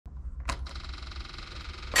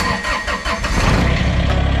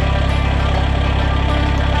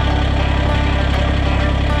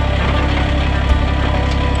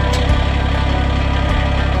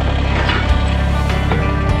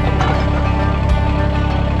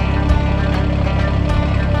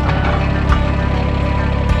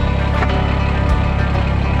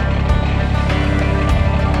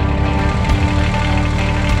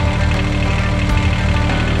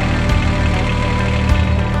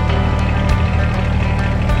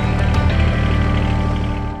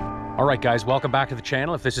Alright guys, welcome back to the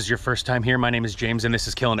channel. If this is your first time here, my name is James and this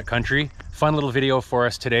is Killing It Country. Fun little video for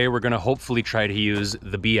us today. We're going to hopefully try to use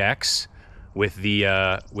the BX with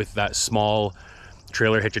that small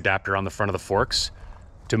trailer hitch adapter on the front of the forks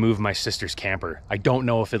to move my sister's camper. I don't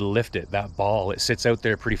know if it'll lift it. That ball, it sits out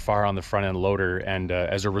there pretty far on the front end loader, and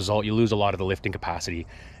as a result you lose a lot of the lifting capacity.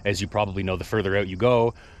 As you probably know, the further out you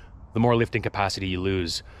go, the more lifting capacity you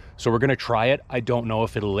lose. So we're gonna try it. I don't know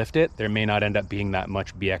if it'll lift it. There may not end up being that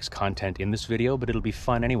much BX content in this video, but it'll be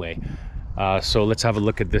fun anyway. So let's have a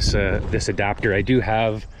look at this adapter. I do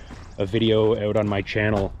have a video out on my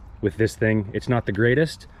channel with this thing. It's not the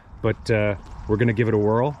greatest, but we're gonna give it a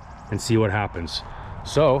whirl and see what happens.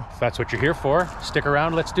 So if that's what you're here for, stick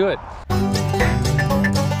around, let's do it.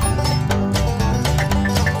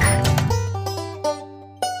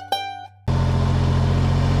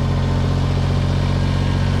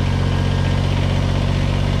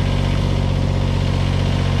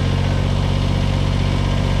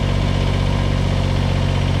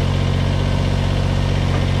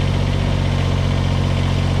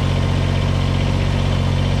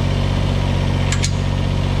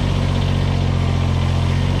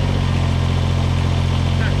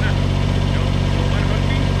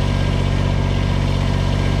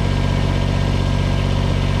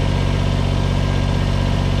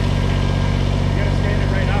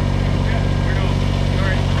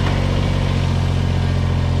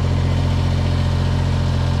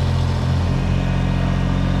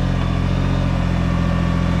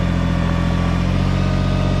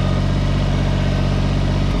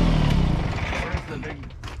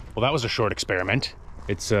 Well, that was a short experiment.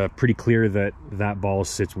 It's pretty clear that that ball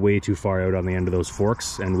sits way too far out on the end of those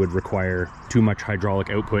forks and would require too much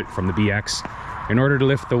hydraulic output from the BX in order to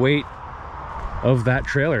lift the weight of that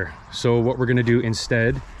trailer. So what we're gonna do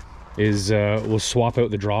instead is we'll swap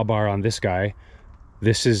out the drawbar on this guy.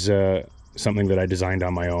 This is something that I designed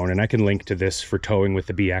on my own, and I can link to this for towing with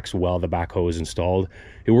the BX while the backhoe is installed.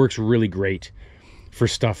 It works really great for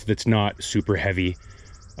stuff that's not super heavy.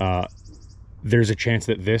 There's a chance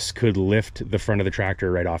that this could lift the front of the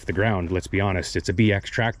tractor right off the ground. Let's be honest, it's a BX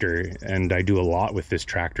tractor, and I do a lot with this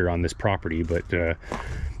tractor on this property, but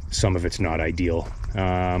some of it's not ideal.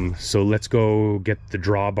 So let's go get the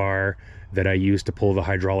drawbar that I use to pull the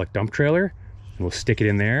hydraulic dump trailer, and we'll stick it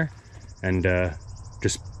in there and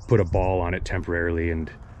just put a ball on it temporarily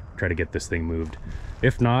and try to get this thing moved.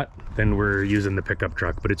 If not, then we're using the pickup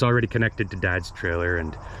truck, but it's already connected to Dad's trailer,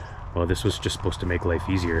 and well, this was just supposed to make life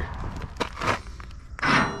easier.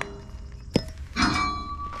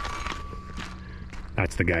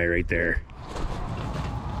 That's the guy right there.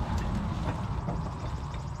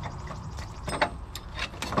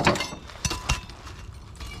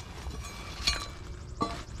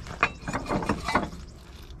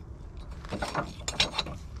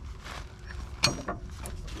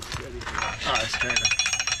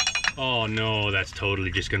 Oh no, that's totally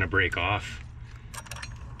just gonna break off.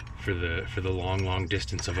 For the long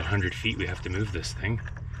distance of 100 feet, we have to move this thing.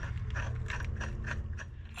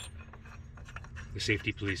 The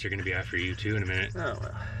safety police are going to be after you too in a minute. Oh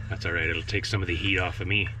well. That's alright, it'll take some of the heat off of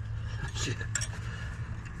me.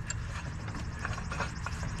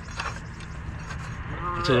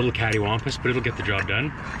 It's a little cattywampus, but it'll get the job done.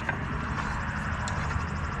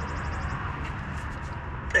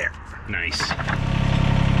 There. Nice. No,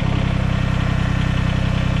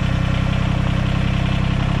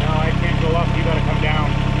 I can't go up, you gotta come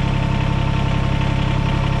down.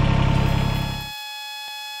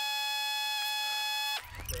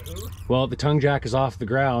 Well, the tongue jack is off the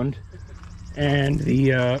ground, and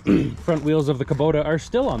the front wheels of the Kubota are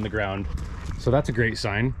still on the ground, so that's a great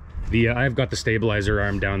sign. I've got the stabilizer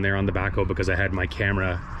arm down there on the backhoe because I had my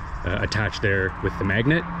camera attached there with the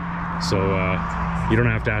magnet, so you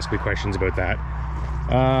don't have to ask me questions about that.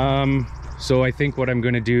 So I think what I'm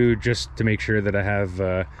going to do, just to make sure that I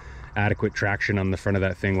have adequate traction on the front of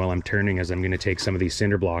that thing while I'm turning, is I'm going to take some of these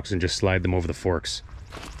cinder blocks and just slide them over the forks.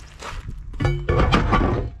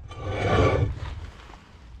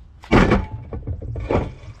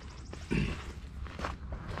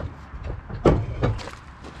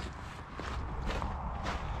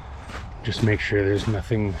 Just make sure there's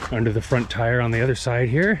nothing under the front tire on the other side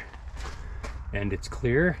here, and it's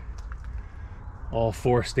clear. All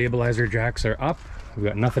 4 stabilizer jacks are up. We've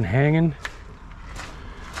got nothing hanging.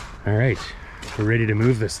 All right, we're ready to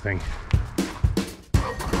move this thing.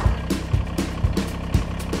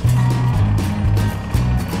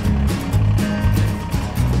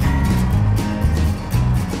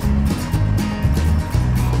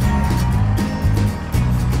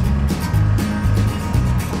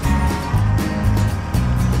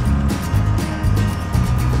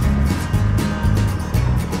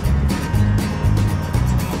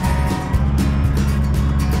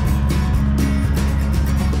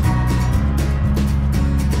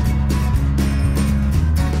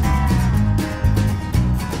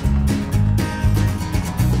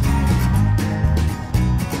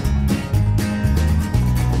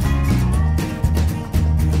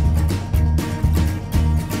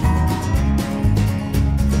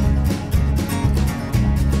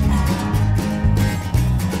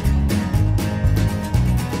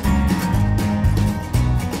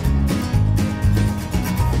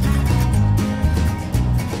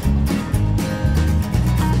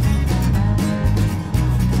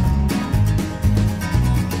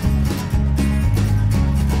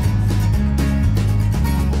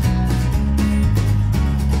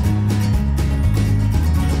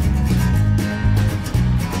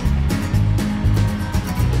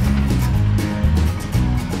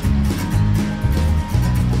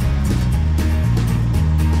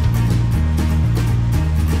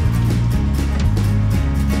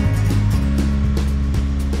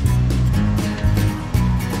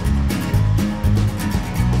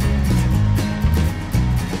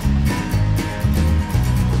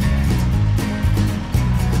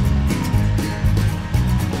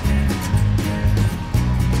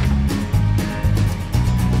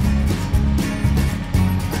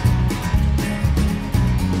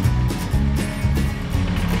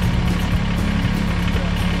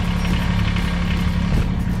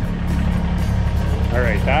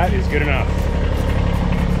 That is good enough.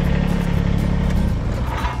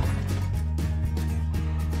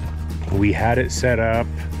 We had it set up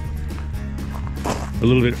a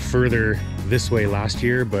little bit further this way last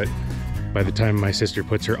year, but by the time my sister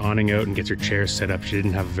puts her awning out and gets her chairs set up, she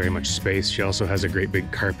didn't have very much space. She also has a great big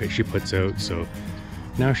carpet she puts out, so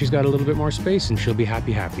now she's got a little bit more space and she'll be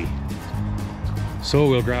happy. So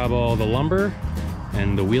we'll grab all the lumber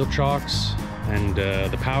and the wheel chocks and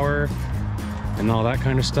the power and all that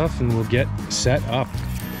kind of stuff, and we'll get set up.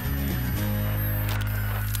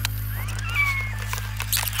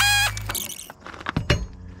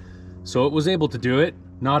 So it was able to do it.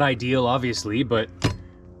 Not ideal, obviously, but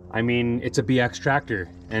I mean, it's a BX tractor,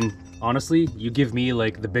 and honestly, you give me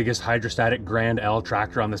like the biggest hydrostatic Grand L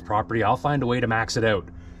tractor on this property, I'll find a way to max it out.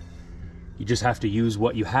 You just have to use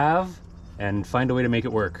what you have and find a way to make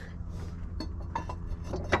it work.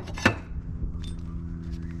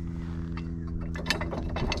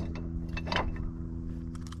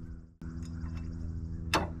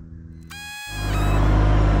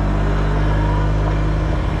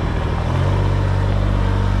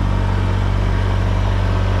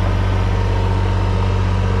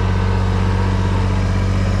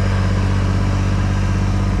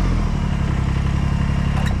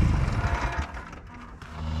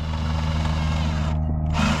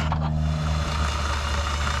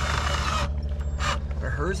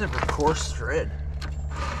 Hers have a coarse thread.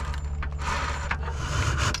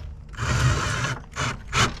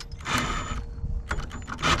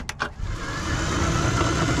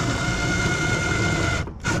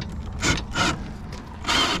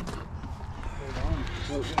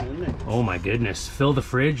 Oh my goodness, fill the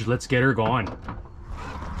fridge, let's get her going.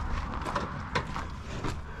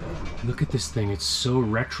 Look at this thing, it's so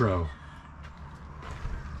retro.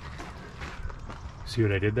 See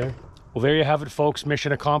what I did there? Well, there you have it, folks.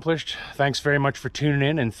 Mission accomplished. Thanks very much for tuning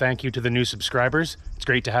in, and thank you to the new subscribers. It's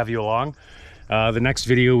great to have you along. The next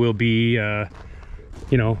video will be,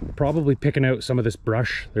 you know, probably picking out some of this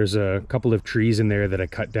brush. There's a couple of trees in there that I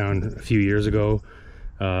cut down a few years ago.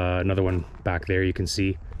 Another one back there you can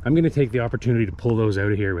see. I'm going to take the opportunity to pull those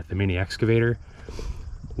out of here with the mini excavator.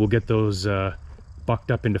 We'll get those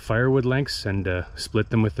bucked up into firewood lengths and split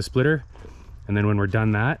them with the splitter. And then when we're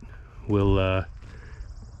done that, we'll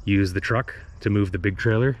use the truck to move the big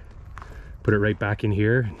trailer, put it right back in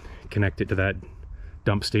here, connect it to that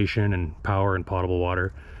dump station and power and potable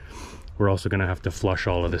water. We're also going to have to flush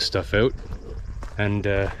all of this stuff out and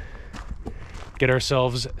get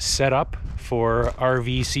ourselves set up for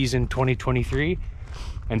RV season 2023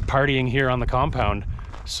 and partying here on the compound.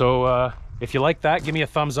 So if you like that, give me a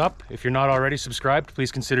thumbs up. If you're not already subscribed,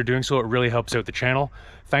 please consider doing so. It really helps out the channel.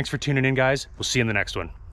 Thanks for tuning in, guys. We'll see you in the next one.